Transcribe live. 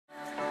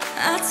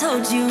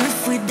told you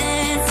if we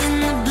dance in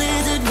the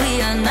blizzard,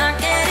 we are not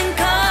getting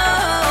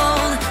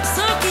cold.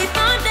 So keep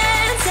on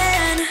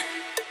dancing,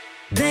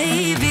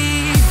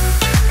 baby.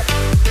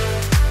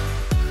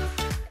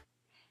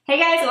 Hey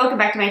guys, welcome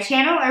back to my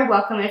channel, or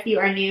welcome if you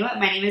are new.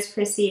 My name is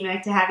Kristi and I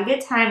like to have a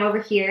good time over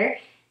here.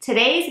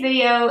 Today's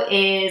video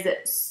is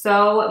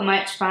so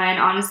much fun.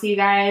 Honestly, you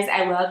guys,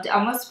 I loved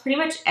almost pretty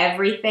much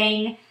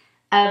everything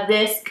of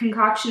this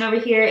concoction over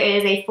here.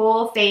 It is a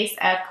full face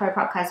of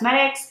ColourPop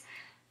Cosmetics.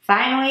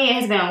 Finally, it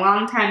has been a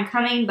long time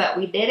coming, but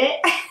we did it.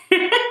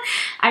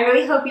 I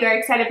really hope you are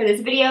excited for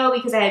this video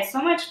because I had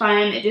so much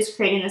fun just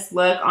creating this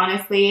look.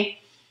 Honestly,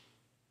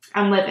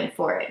 I'm living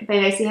for it. But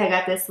I see how I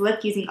got this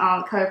look using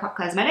all ColourPop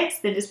Cosmetics,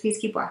 then just please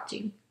keep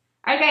watching.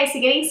 Alright guys,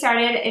 so getting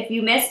started, if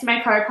you missed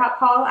my ColourPop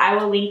haul, I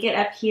will link it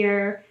up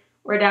here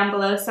or down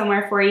below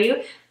somewhere for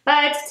you.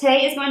 But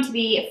today is going to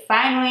be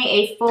finally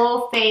a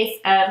full face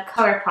of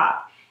ColourPop.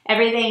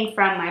 Everything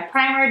from my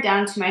primer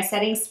down to my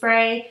setting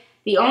spray.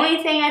 The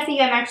only thing I think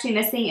I'm actually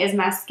missing is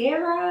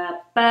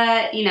mascara,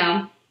 but you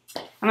know,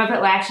 I'm gonna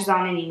put lashes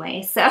on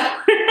anyway, so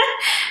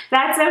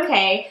that's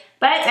okay.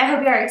 But I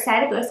hope you are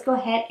excited, but let's go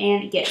ahead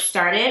and get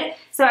started.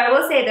 So I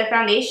will say the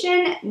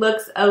foundation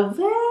looks a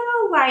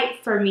little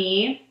light for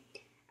me.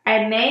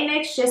 I may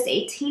mix just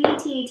a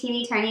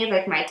teeny tiny of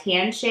like my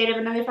tan shade of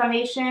another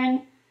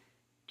foundation,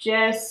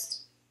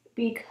 just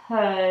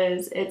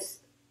because it's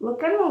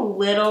looking a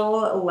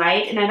little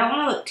light and I don't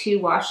want to look too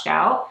washed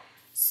out.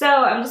 So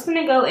I'm just going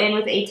to go in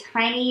with a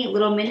tiny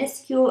little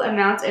minuscule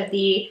amount of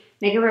the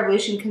Makeup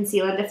Revolution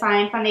Conceal and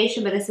Define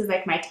foundation, but this is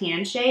like my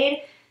tan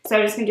shade. So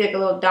I'm just going to do like a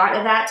little dot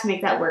of that to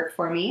make that work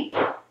for me.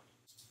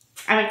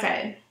 I'm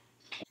excited.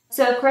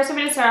 So of course I'm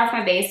going to start off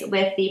my base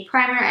with the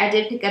primer. I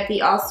did pick up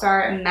the All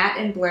Star Matte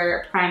and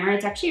Blur primer.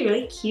 It's actually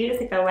really cute.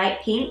 It's like a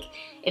light pink.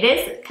 It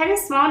is kind of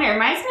small and it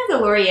reminds me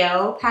of the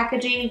L'Oreal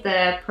packaging,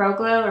 the Pro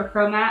Glow or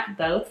Pro Matte,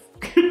 both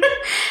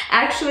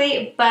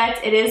actually,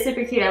 but it is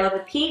super cute. I love the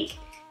pink.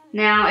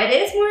 Now it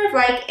is more of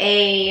like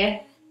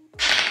a,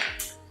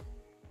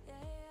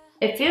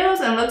 it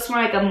feels and looks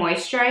more like a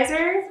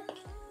moisturizer.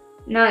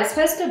 No, it's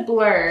supposed to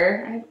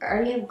blur. I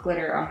already have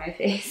glitter on my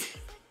face.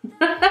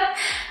 I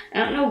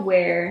don't know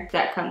where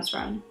that comes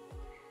from.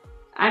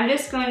 I'm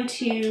just going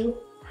to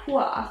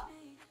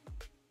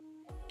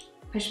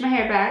push my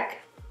hair back.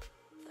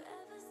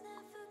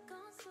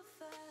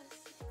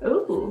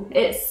 Ooh,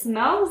 it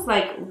smells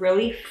like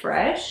really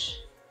fresh.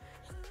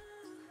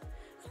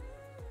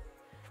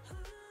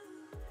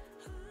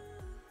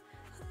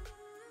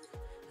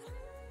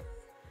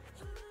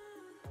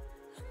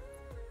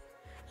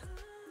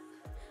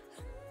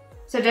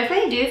 So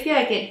definitely do feel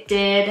like it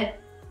did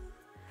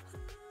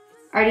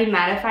already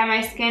mattify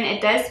my skin.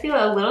 It does feel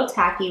a little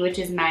tacky, which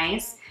is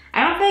nice.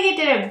 I don't feel like it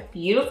did a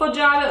beautiful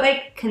job at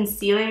like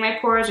concealing my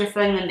pores or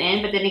filling them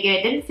in, but then again,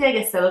 it didn't feel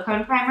like a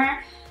silicone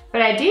primer.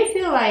 But I do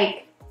feel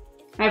like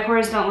my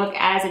pores don't look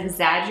as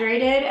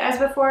exaggerated as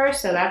before,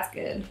 so that's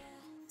good.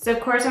 So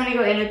of course I'm gonna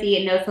go in with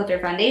the No Filter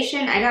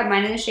foundation. I got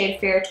mine in the shade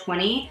Fair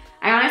 20.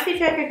 I honestly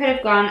feel like I could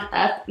have gone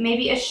up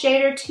maybe a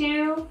shade or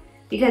two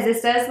because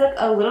this does look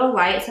a little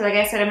light. So like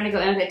I said, I'm gonna go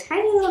in with a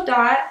tiny little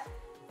dot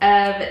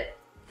of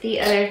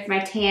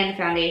my tan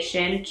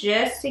foundation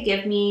just to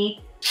give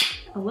me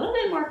a little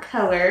bit more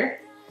color.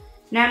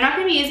 Now I'm not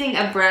gonna be using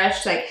a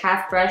brush, like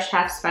half brush,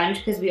 half sponge,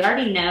 because we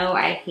already know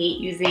I hate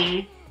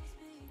using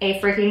a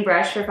freaking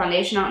brush for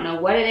foundation. I don't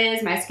know what it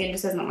is. My skin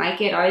just doesn't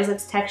like it. It always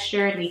looks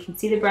textured and you can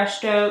see the brush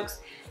strokes.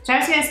 So I'm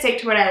just gonna stick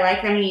to what I like.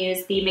 I'm gonna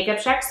use the Makeup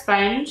Shack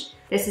sponge.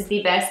 This is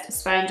the best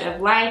sponge of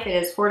life. It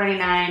is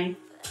 $4.99.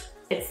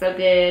 It's so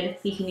good.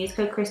 You can use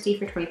code Kristi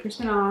for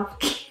 20% off.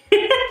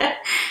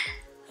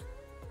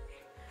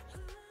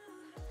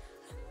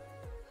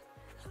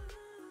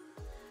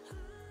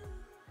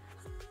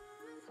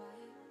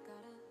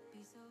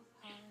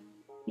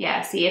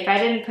 Yeah, see, if I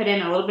didn't put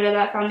in a little bit of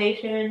that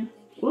foundation,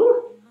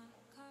 ooh,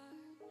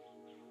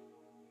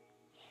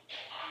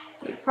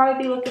 it would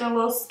probably be looking a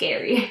little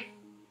scary.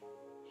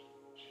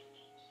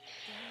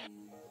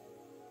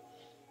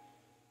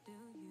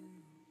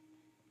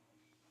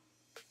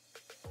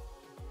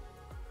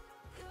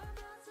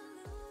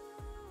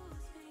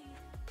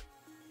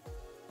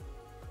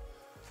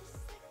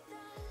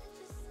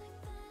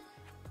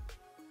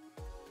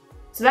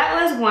 So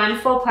that was one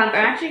full pump.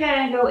 I'm actually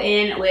gonna go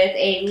in with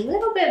a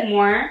little bit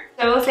more.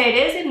 So I will say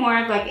it is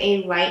more of like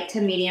a light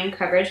to medium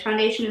coverage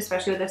foundation,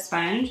 especially with a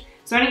sponge.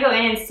 So I'm gonna go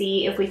in and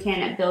see if we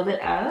can build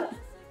it up.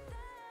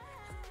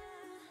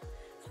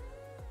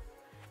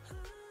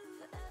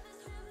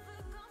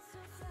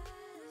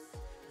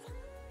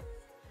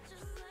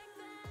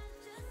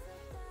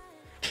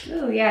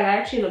 Ooh, yeah, that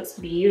actually looks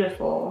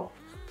beautiful.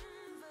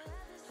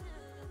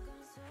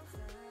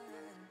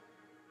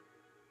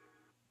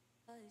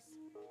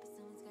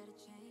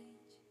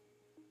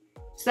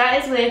 So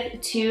that is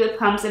with 2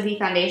 pumps of the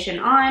foundation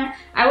on.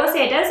 I will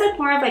say it does look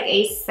more of like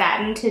a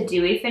satin to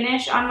dewy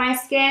finish on my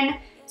skin.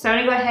 So I'm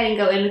gonna go ahead and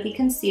go in with the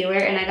concealer,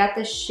 and I got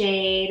the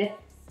shade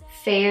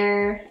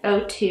Fair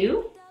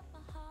 02.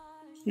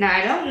 Now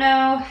I don't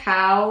know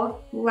how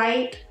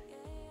light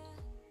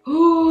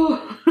Ooh.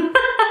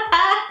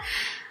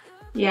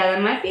 Yeah,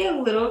 that might be a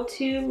little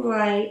too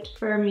light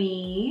for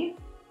me.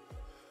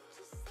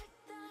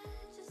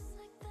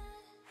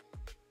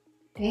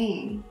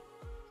 Dang.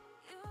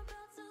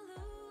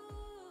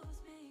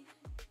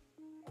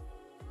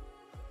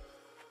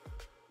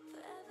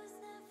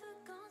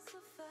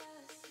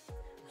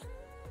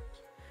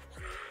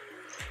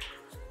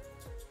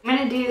 I'm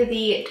gonna do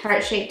the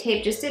Tarte Shape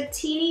Tape just a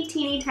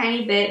teeny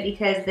tiny bit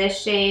because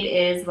this shade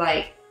is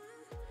like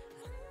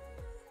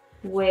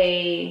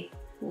way,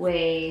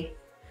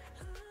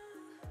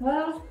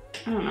 well,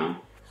 I don't know.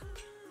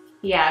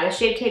 Yeah, the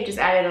Shape Tape just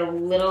added a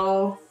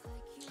little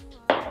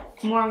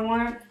more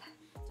warmth.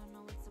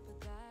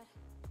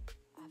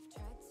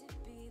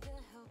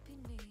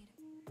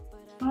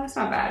 Oh, that's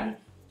not bad.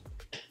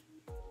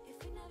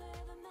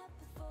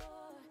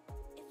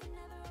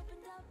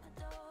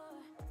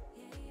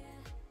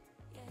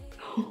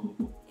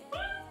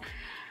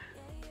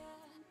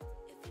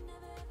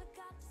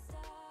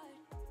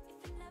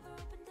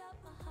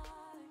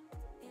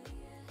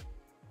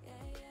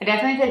 I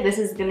definitely feel like this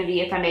is going to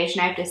be a foundation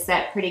I have to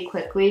set pretty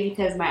quickly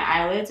because my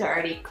eyelids are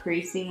already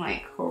creasing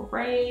like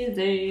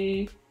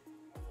crazy.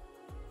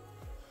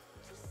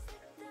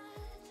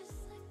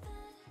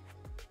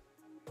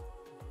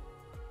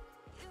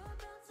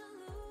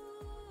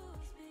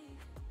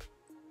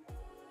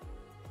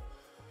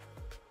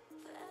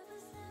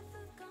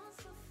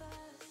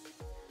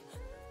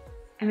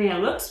 I mean,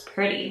 it looks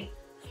pretty.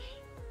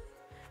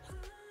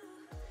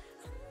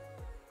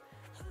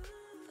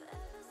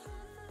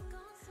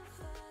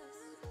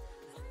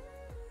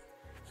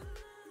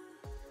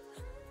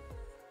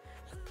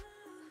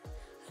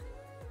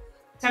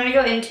 So I'm gonna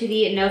go into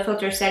the No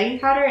Filter setting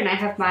powder, and I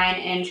have mine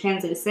in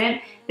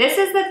translucent. This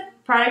is the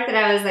product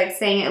that I was like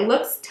saying, it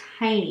looks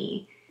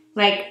tiny.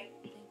 Like,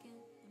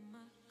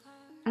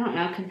 I don't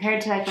know,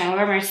 compared to like my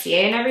Laura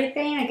Mercier and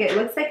everything, like it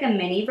looks like a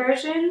mini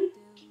version.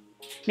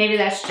 Maybe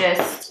that's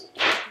just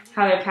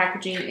how their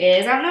packaging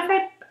is. I don't know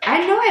if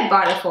I know I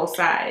bought a full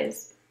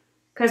size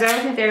because I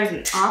don't think there was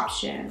an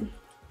option.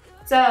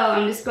 So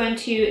I'm just going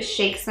to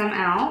shake some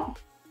out.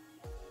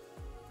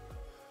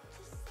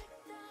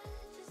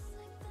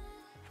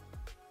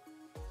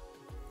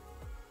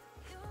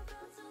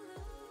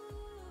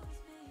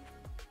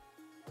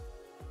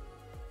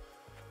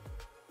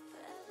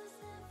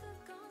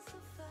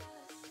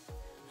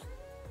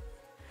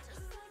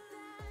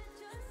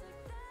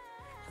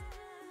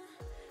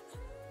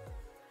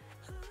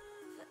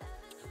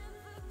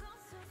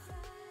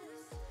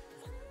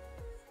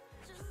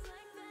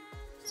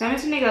 So I'm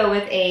just gonna go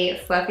with a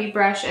fluffy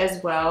brush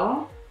as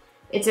well.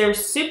 It's a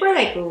super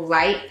like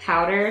light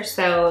powder,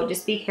 so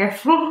just be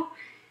careful.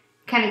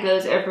 Kind of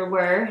goes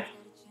everywhere.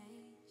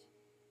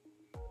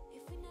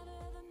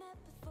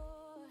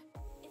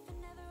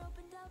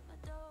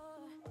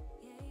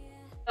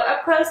 So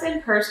up close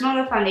and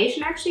personal, the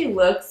foundation actually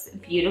looks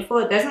beautiful.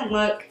 It doesn't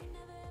look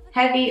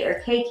heavy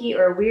or cakey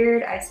or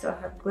weird. I still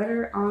have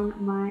glitter on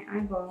my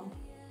eyeball.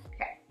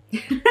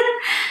 Okay.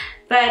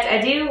 But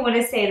I do want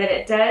to say that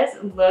it does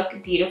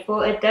look beautiful.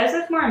 It does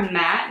look more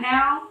matte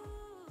now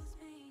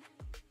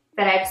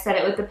that I've set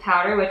it with the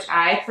powder, which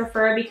I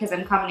prefer because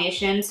I'm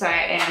combination, so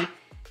I am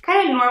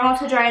kind of normal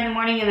to dry in the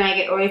morning and then I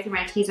get oily through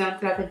my T-zone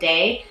throughout the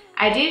day.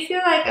 I do feel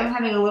like I'm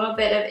having a little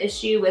bit of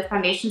issue with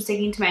foundation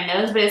sticking to my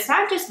nose, but it's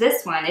not just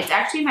this one. It's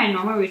actually my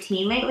normal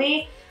routine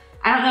lately.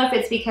 I don't know if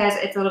it's because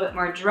it's a little bit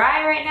more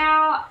dry right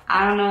now.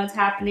 I don't know what's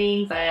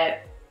happening,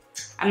 but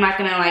I'm not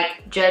gonna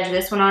like judge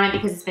this one on it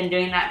because it's been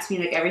doing that to me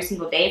like every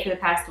single day for the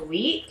past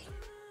week.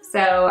 So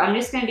I'm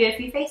just gonna do a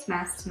few face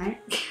masks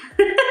tonight.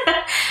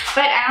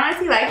 But I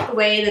honestly like the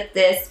way that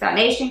this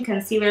foundation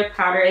concealer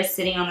powder is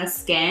sitting on the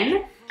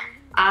skin.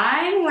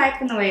 I'm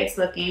liking the way it's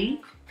looking.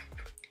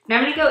 Now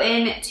I'm gonna go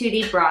into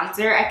the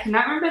bronzer. I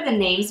cannot remember the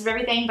names of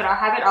everything, but I'll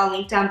have it all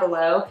linked down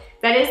below.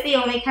 That is the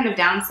only kind of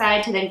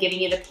downside to them giving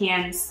you the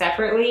pans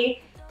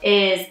separately,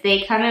 is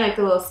they come in like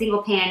a little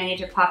single pan and you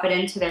have to pop it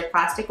into their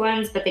plastic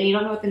ones, but then you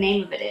don't know what the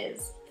name of it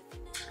is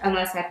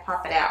unless I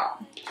pop it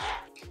out.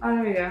 Oh,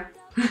 there we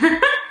go.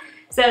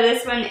 So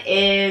this one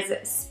is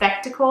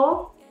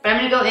Spectacle, but I'm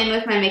gonna go in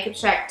with my Makeup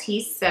Shack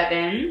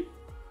T7.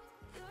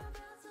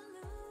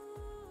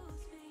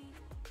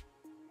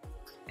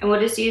 And we'll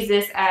just use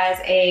this as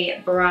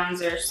a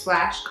bronzer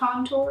slash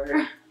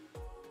contour.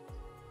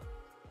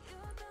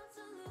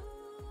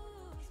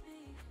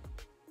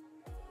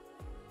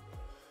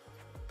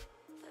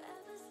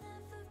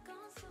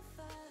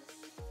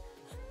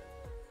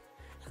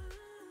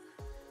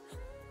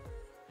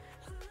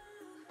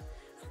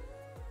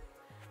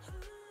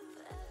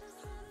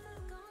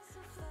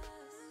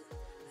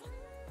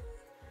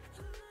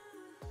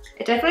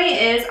 It definitely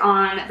is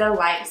on the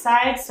light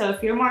side, so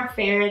if you're more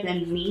fair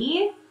than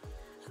me,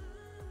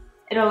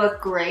 it'll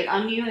look great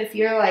on you. If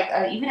you're like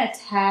even a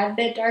tad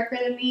bit darker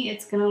than me,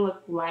 it's gonna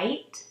look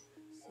light.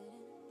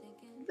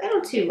 A little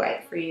too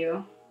light for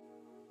you.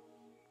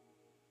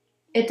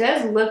 It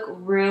does look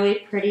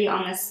really pretty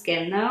on the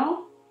skin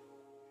though.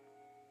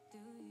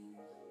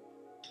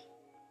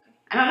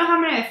 I don't know how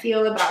I'm gonna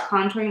feel about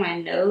contouring my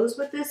nose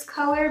with this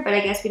color, but I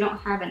guess we don't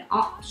have an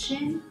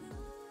option.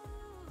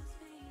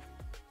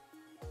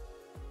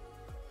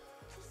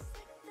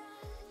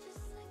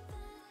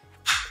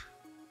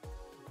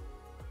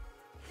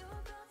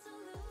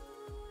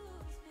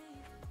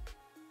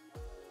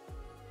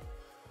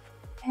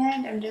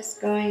 And I'm just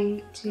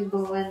going to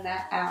blend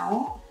that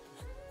out.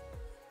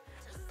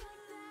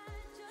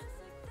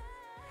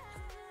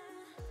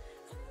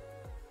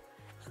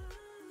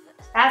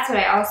 That's what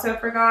I also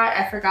forgot.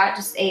 I forgot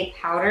just a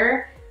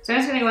powder. So I'm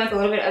just gonna go with a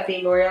little bit of the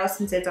L'Oreal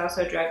since it's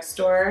also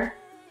drugstore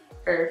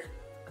or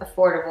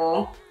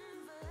affordable.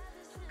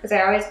 Because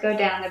I always go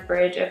down the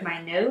bridge of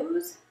my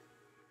nose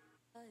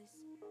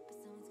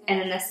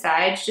and then the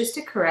sides just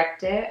to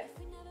correct it.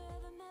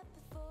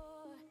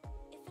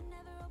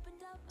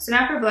 So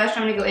now for blush,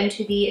 I'm gonna go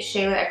into the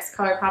Shayla X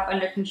ColourPop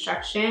Under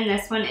Construction.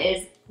 This one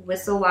is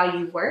Whistle While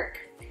You Work.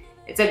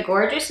 It's a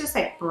gorgeous, just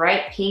like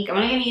bright pink. I'm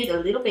only gonna use a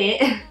little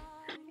bit.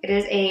 It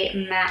is a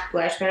matte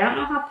blush, but I don't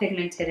know how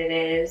pigmented it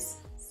is.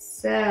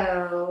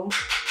 So,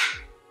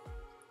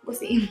 we'll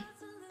see.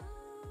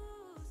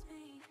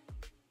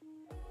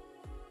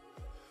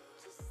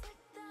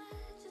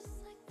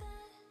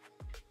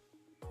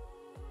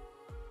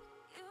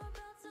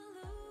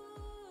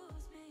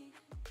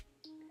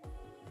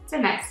 It's a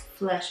nice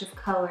flush of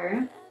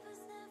color.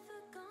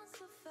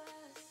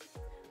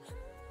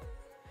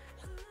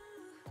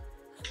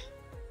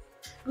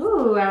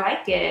 Ooh, I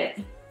like it.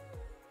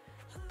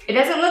 It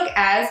doesn't look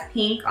as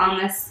pink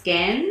on the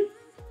skin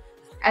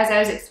as I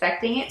was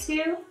expecting it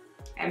to.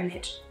 I have an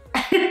itch.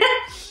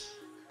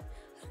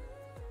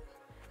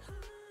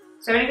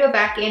 So I'm gonna go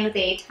back in with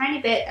a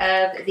tiny bit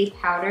of the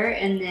powder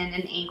and then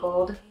an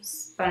angled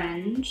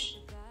sponge.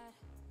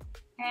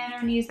 And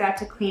I'm gonna use that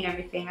to clean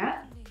everything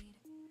up.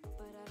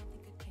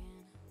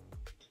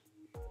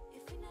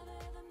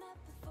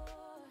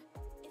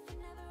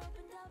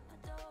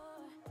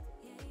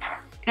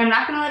 And I'm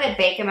not gonna let it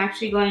bake. I'm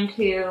actually going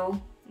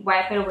to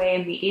wipe it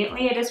away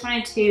immediately. I just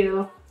wanted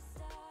to,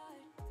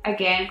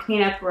 again,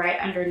 clean up right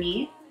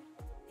underneath.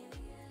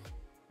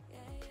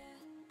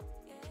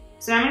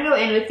 So I'm gonna go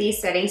in with the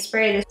setting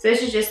spray.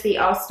 This is just the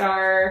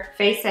All-Star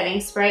Face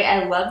Setting Spray.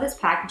 I love this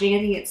packaging. I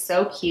think it's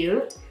so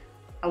cute.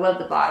 I love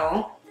the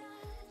bottle.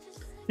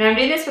 Now I'm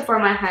doing this before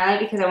my highlight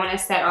because I want to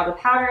set all the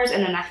powders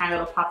and then the highlight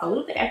will pop a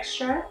little bit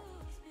extra.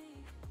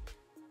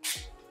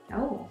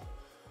 Oh.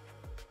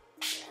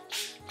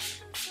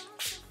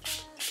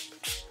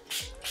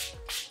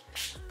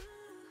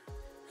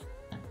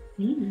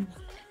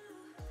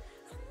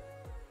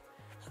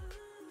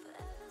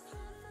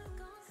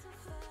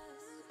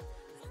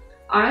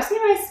 Honestly,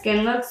 my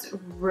skin looks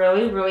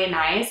really, really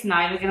nice,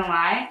 not even gonna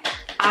lie.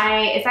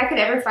 If I could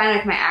ever find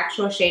like my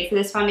actual shade for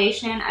this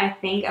foundation, I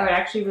think I would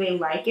actually really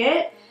like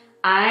it.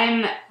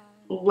 I'm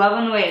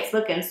loving the way it's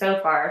looking so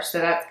far, so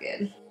that's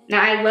good.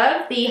 Now I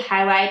love the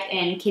highlight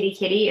in Kitty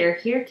Kitty, or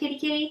Here Kitty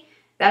Kitty.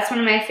 That's one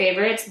of my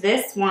favorites.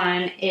 This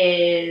one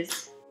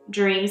is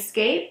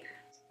Dreamscape,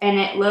 and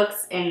it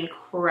looks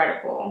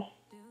incredible.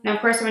 Now,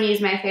 of course, I'm going to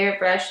use my favorite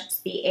brush. It's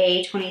the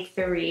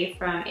A23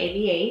 from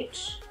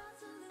ABH.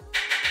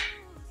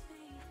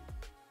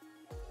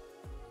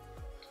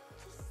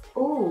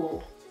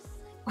 Ooh.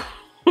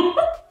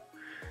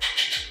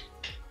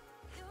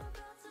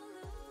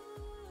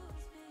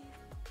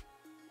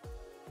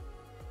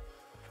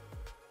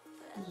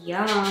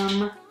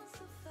 Yum.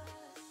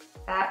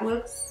 That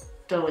looks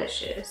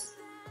delicious.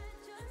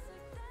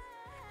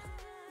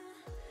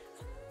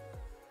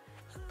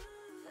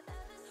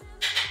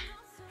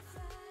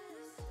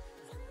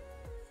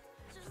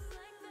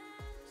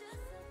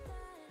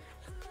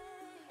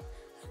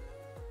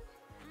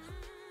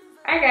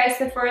 Alright guys,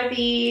 so for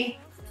the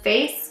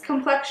face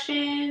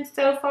complexion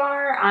so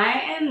far, I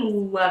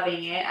am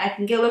loving it. I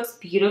think it looks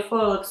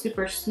beautiful, it looks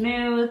super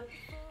smooth.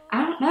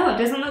 I don't know, it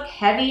doesn't look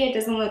heavy, it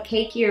doesn't look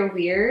cakey or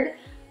weird.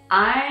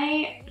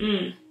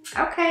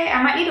 Okay,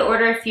 I might need to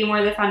order a few more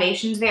of the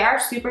foundations. They are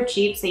super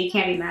cheap, so you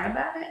can't be mad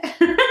about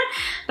it.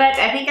 But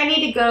I think I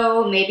need to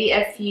go maybe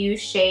a few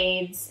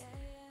shades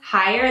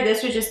higher.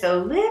 This was just a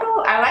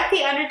little, I like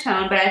the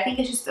undertone, but I think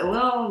it's just a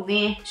little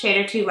shade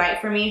or too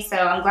light for me. So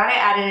I'm glad I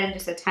added in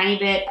just a tiny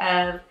bit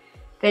of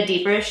the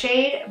deeper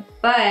shade.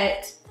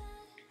 But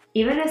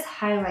even this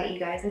highlight, you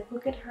guys, like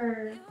look at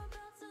her.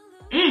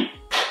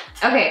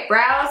 Okay,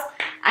 brows.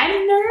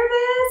 I'm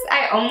nervous.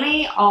 I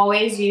only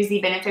always use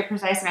the Benefit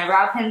Precise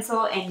Eyebrow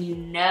Pencil, and you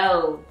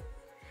know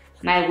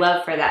my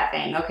love for that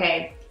thing,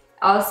 okay?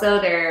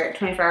 Also, they're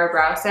 24-hour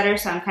brow setter,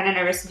 so I'm kind of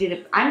nervous to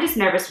do I'm just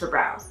nervous for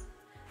brows.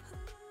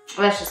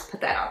 Let's just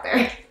put that out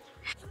there.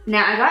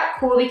 Now, I got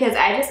cool because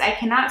I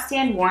cannot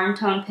stand warm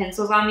tone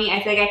pencils on me.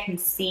 I feel like I can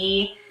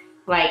see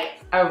like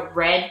a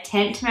red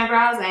tint to my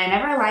brows, and I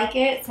never like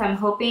it, so I'm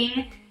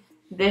hoping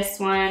this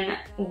one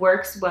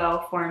works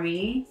well for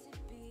me.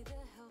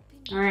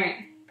 All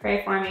right,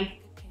 pray for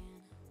me.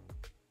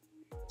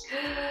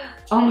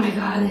 Oh my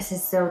God, this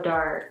is so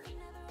dark.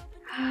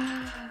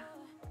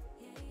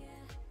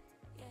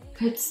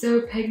 It's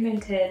so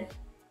pigmented.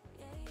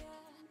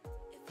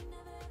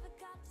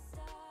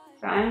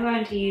 So I'm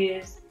going to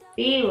use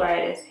the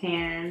lightest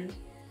hand.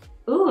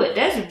 Ooh, it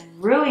does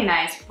really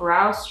nice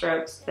brow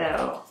strokes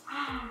though.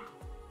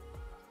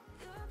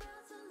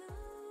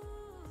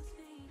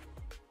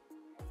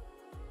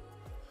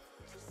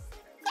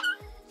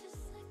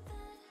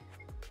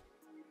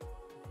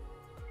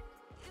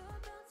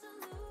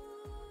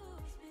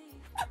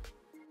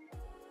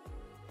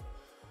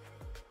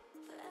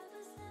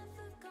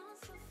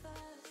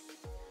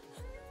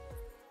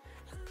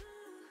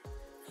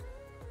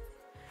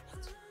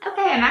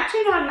 Okay, I'm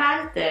actually not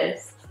mad at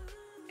this.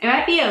 It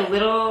might be a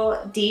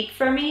little deep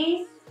for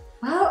me.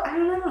 Well, I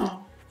don't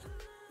know.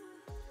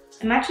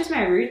 It matches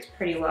my roots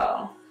pretty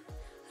well.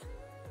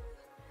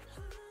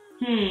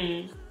 So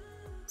I'm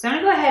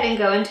gonna go ahead and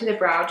go into the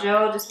brow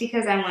gel just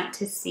because I want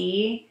to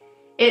see.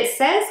 It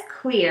says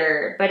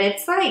clear, but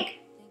it's like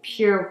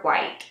pure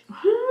white.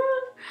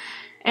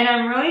 And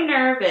I'm really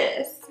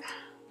nervous.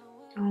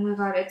 Oh my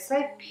god, it's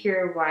like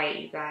pure white,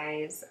 you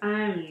guys.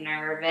 I'm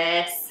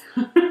nervous.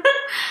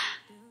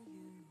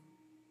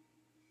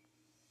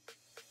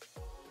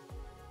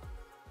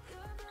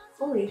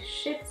 Holy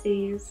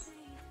shitsies.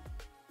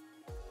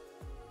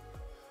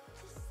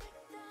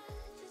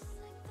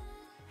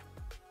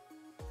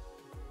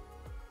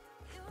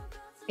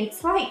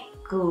 It's like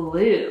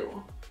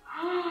glue.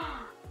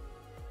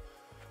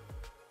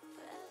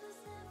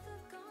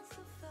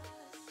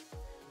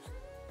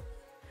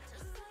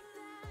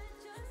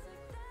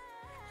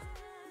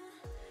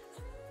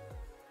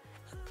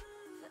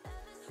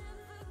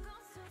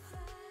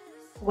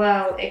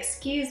 Well,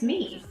 excuse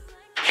me.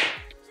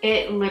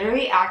 It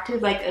literally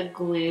acted like a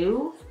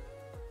glue.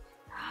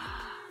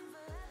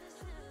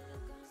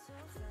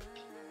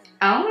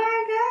 Oh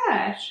my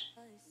gosh.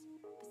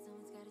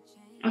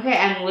 Okay,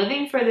 I'm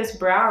living for this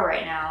brow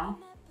right now.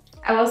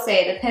 I will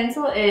say the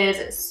pencil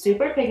is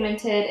super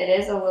pigmented. It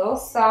is a little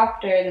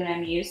softer than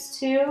I'm used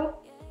to.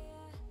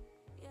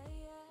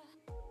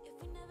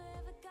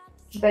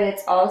 But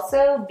it's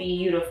also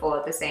beautiful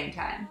at the same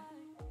time.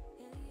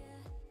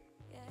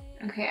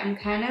 Okay, I'm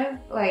kind of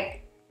like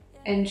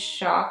in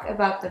shock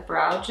about the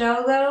brow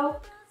gel though.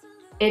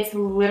 It's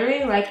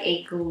literally like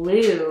a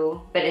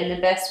glue, but in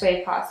the best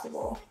way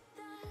possible.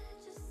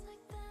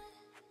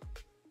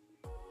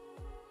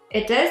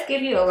 It does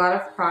give you a lot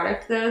of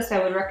product though, so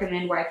I would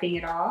recommend wiping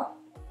it off.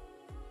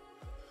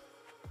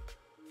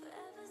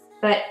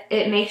 But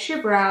it makes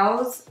your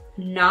brows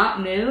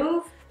not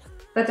move,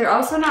 but they're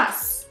also not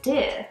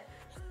stiff.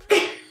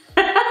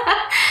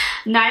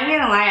 Not even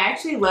gonna lie, I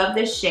actually love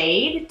this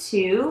shade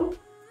too.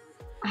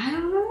 I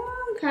don't know,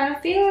 I'm kind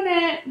of feeling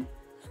it.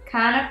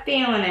 Kind of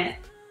feeling it.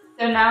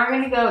 So now we're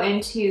gonna go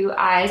into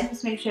eyes.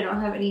 Just make sure I don't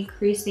have any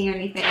creasing or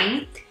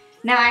anything.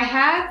 Now I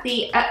have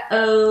the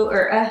uh-oh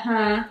or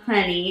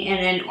honey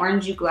and then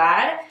Orange You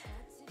Glad.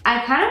 I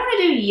kind of want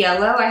to do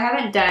yellow. I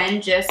haven't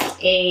done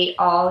just a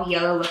all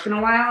yellow look in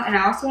a while, and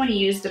I also want to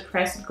use the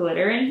pressed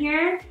glitter in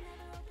here.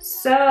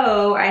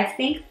 So I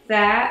think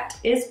that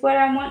is what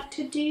I want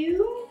to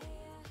do.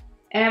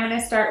 And I'm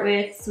gonna start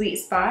with Sweet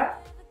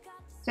Spot.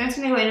 So I'm just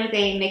gonna go in with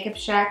a Makeup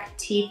Shack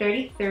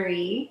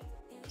T33.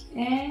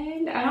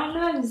 And I don't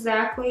know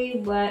exactly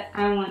what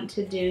I want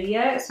to do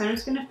yet, so I'm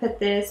just gonna put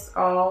this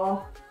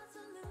all,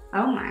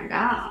 oh my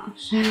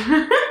gosh.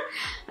 I'm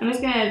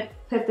just gonna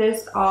put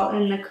this all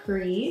in the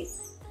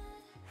crease.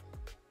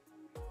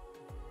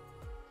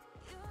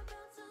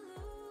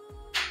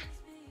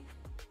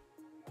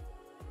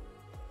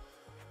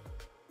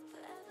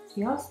 Do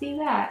y'all see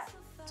that?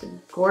 It's a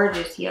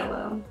gorgeous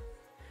yellow.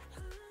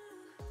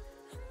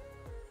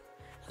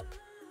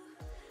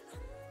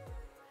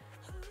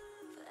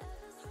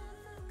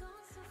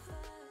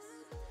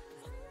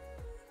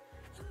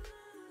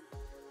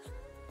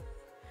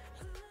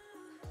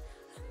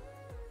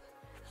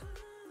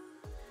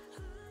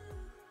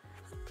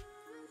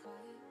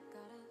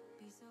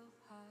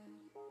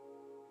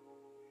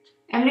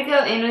 I'm gonna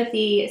go in with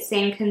the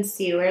same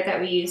concealer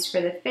that we used for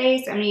the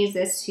face. I'm gonna use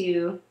this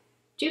to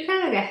do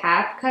kind of like a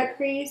half cut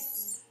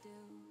crease.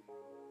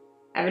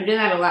 I've been doing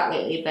that a lot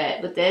lately,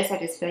 but with this, I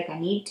just feel like I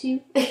need to.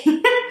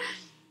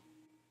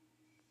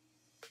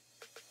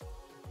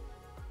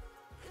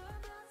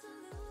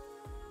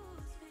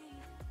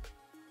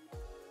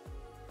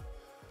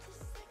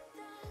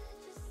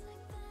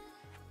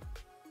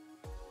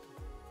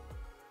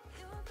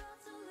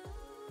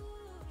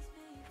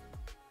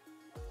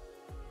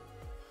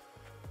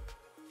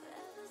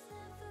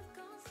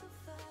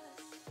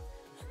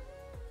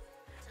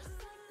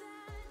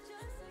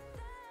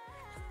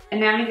 And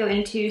now I'm gonna go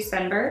into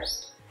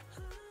Sunburst.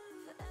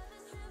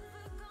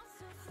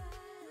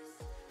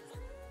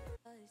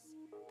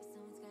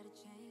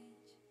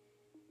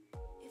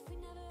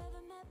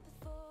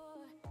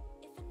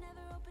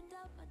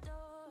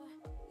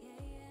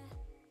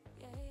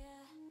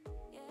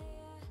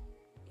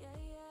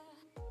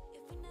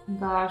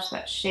 Gosh,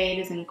 that shade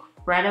is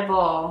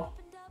incredible.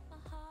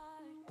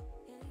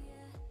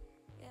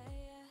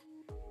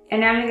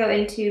 And now I'm gonna go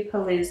into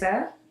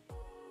Palooza.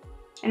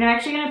 And I'm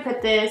actually gonna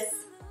put this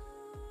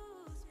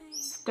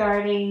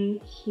starting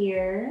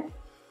here.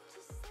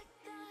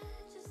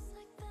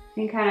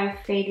 and kind of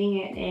fading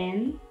it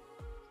in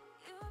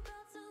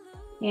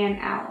and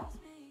out.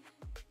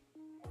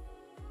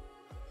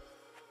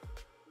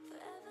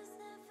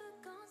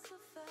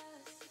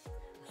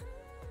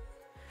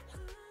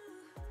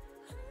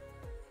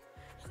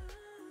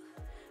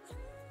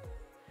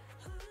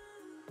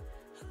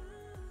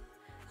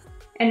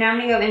 And now I'm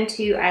gonna go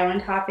into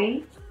island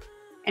hopping.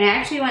 And I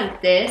actually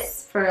want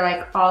this for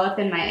like all up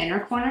in my inner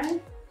corner.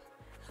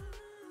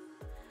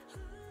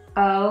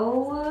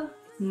 Oh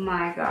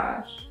my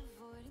gosh.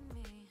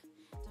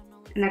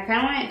 And I kind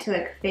of want it to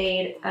like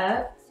fade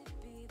up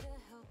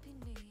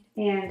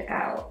and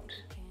out.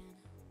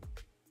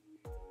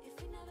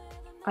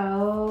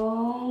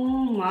 Oh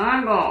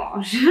my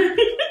gosh.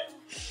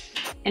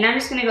 And I'm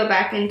just gonna go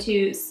back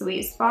into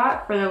Sweet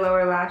Spot for the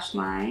lower lash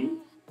line.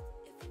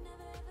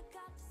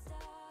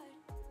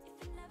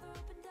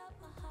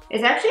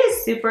 It's actually a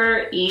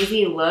super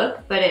easy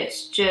look, but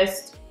it's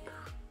just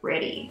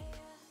pretty.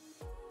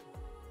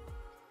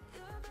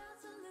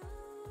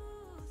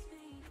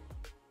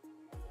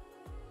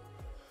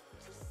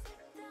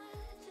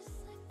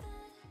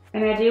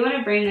 And I do want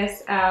to bring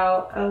this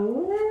out a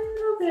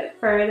little bit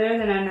further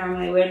than I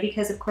normally would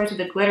because of course with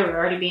the glitter we're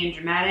already being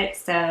dramatic,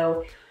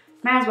 so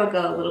might as well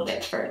go a little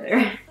bit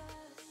further.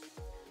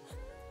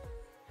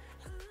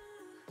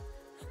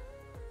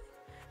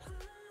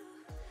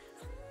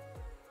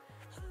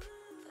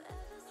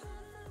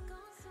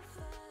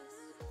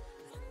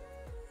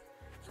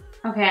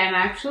 Okay, I'm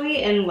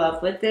actually in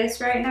love with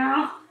this right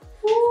now.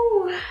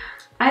 Ooh,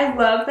 I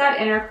love that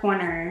inner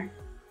corner.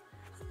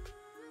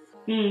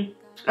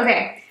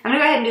 Okay, I'm gonna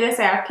go ahead and do this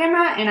off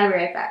camera and I'll be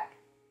right back.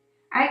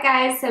 Alright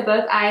guys, so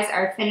both eyes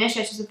are finished.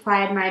 I just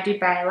applied my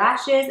Dubai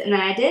lashes and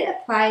then I did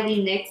apply the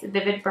NYX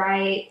Vivid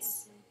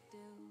Brights,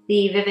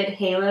 the Vivid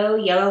Halo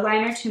Yellow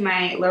Liner to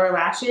my lower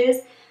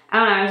lashes. I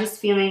don't know, I was just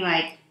feeling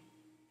like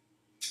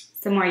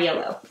some more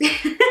yellow.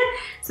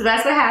 So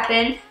that's what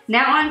happened.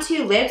 Now on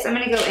to lips. I'm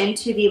gonna go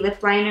into the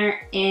lip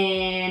liner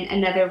in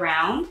another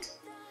round.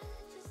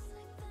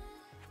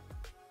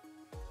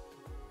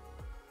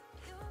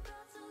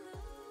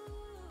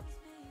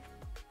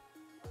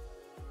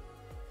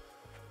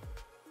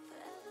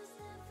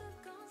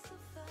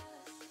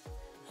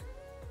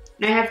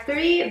 And I have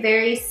three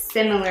very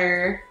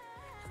similar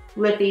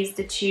lippies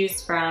to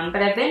choose from,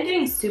 but I've been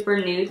doing super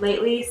nude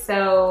lately,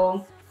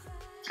 so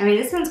I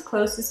mean this one's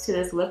closest to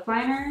this lip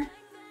liner.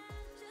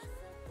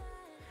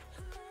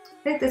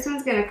 I think this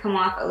one's gonna come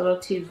off a little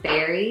too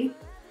berry.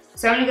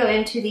 So I'm gonna go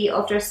into the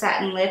Ultra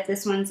Satin Lip.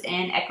 This one's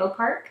in Echo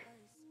Park.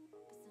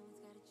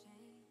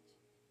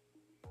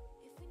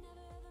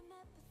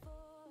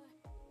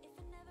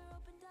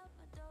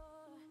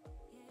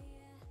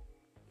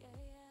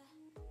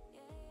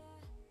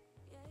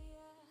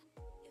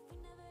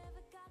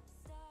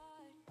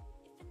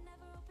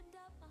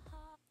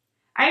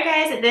 Alright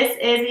guys, this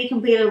is the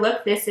completed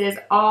look. This is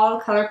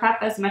all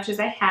ColourPop as much as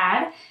I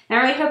had. And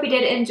I really hope you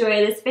did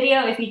enjoy this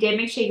video. If you did,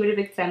 make sure you give it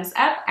a big thumbs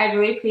up. I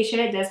really appreciate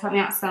it. It does help me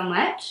out so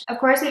much. Of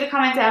course, leave a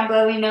comment down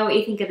below. Let me know what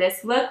you think of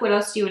this look. What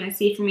else do you want to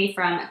see from me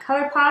from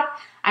ColourPop?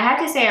 I have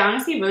to say, I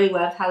honestly really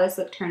love how this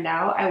look turned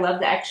out. I love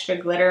the extra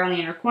glitter on the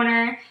inner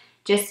corner.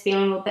 Just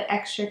feeling a little bit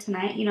extra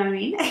tonight, you know what I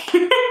mean?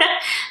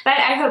 But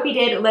I hope you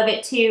did love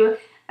it too.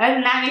 Other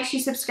than that, make sure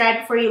you subscribe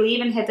before you leave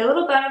and hit the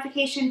little bell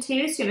notification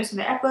too so you know some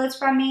of the uploads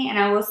from me, and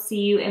I will see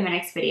you in my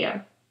next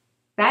video.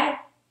 Bye!